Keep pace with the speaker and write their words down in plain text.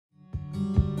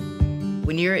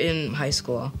When you're in high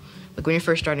school, like when you're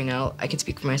first starting out, I can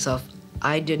speak for myself,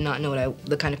 I did not know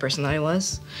the kind of person that I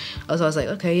was. I was always like,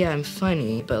 okay, yeah, I'm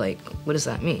funny, but like, what does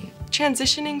that mean?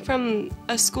 Transitioning from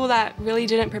a school that really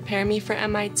didn't prepare me for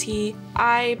MIT,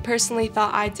 I personally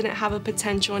thought I didn't have a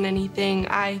potential in anything.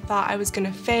 I thought I was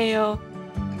gonna fail.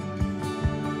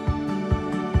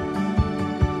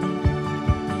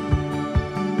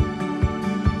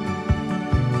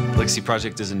 Legacy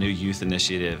Project is a new youth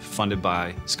initiative funded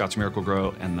by Scotts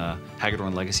Miracle-Gro and the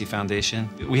Hagedorn Legacy Foundation.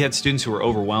 We had students who were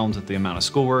overwhelmed with the amount of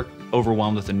schoolwork,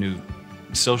 overwhelmed with the new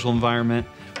social environment.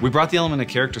 We brought the element of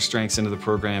character strengths into the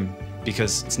program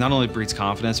because it's not only breeds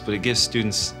confidence, but it gives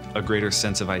students a greater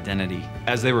sense of identity.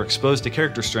 As they were exposed to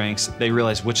character strengths, they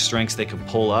realized which strengths they could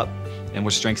pull up and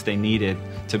which strengths they needed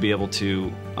to be able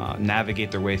to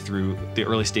navigate their way through the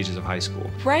early stages of high school.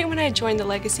 Right when I joined the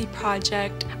Legacy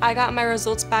Project, I got my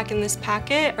results back in this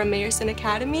packet from Mayerson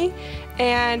Academy,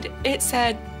 and it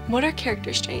said, what are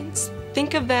character strengths?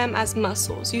 Think of them as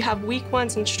muscles. You have weak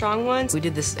ones and strong ones. We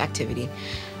did this activity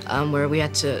where we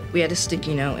had a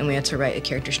sticky note and we had to write a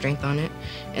character strength on it,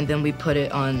 and then we put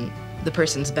it on the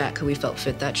person's back who we felt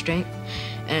fit that strength.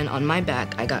 And on my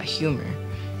back, I got humor.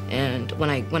 And when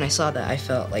I saw that, I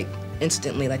felt like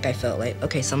instantly like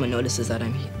okay, someone notices that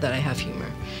I have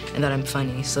humor and that I'm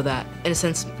funny. So that in a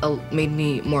sense made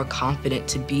me more confident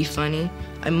to be funny.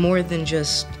 I'm more than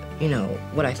just, you know,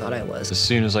 what I thought I was. As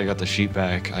soon as I got the sheet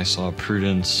back, I saw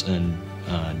prudence and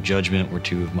judgment were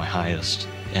two of my highest.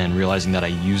 And realizing that I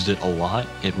used it a lot,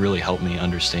 it really helped me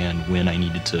understand when I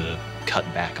needed to cut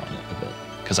back on it a bit,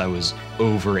 because I was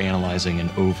over-analyzing and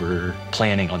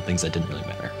over-planning on things that didn't really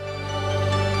matter.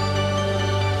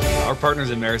 Our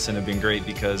partners at Mayerson have been great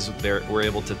because we're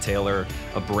able to tailor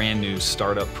a brand new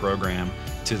startup program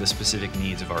to the specific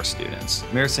needs of our students.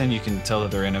 Mayerson, you can tell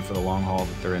that they're in it for the long haul,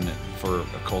 that they're in it for a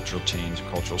cultural change, a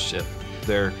cultural shift.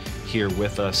 They're here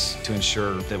with us to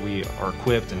ensure that we are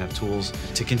equipped and have tools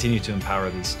to continue to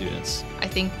empower these students. I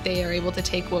think they are able to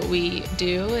take what we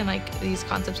do and like these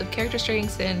concepts of character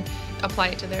strengths and apply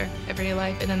it to their everyday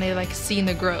life, and then they like seeing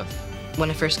the growth. When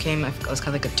I first came, I was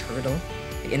kind of like a turtle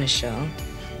in a shell.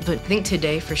 But I think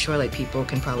today, for sure, like people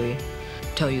can probably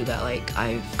tell you that like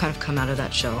I've kind of come out of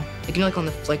that shell. Like, you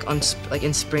know, like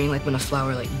in spring, like when a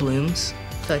flower like blooms.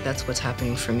 I feel like that's what's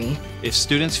happening for me. If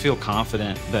students feel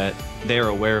confident that they are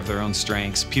aware of their own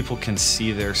strengths, people can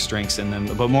see their strengths in them,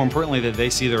 but more importantly, that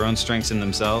they see their own strengths in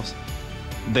themselves,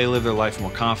 they live their life more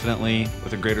confidently,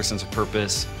 with a greater sense of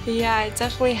purpose. Yeah, it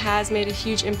definitely has made a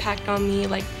huge impact on me.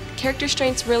 Like, character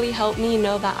strengths really help me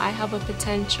know that I have a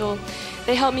potential.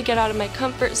 They help me get out of my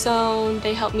comfort zone.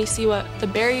 They help me see what the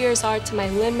barriers are to my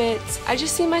limits. I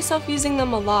just see myself using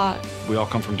them a lot. We all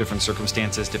come from different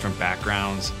circumstances, different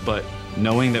backgrounds, but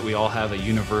knowing that we all have a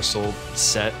universal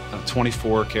set of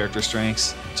 24 character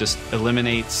strengths just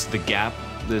eliminates the gap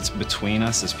that's between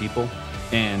us as people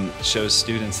and shows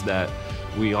students that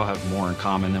we all have more in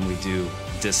common than we do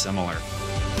dissimilar.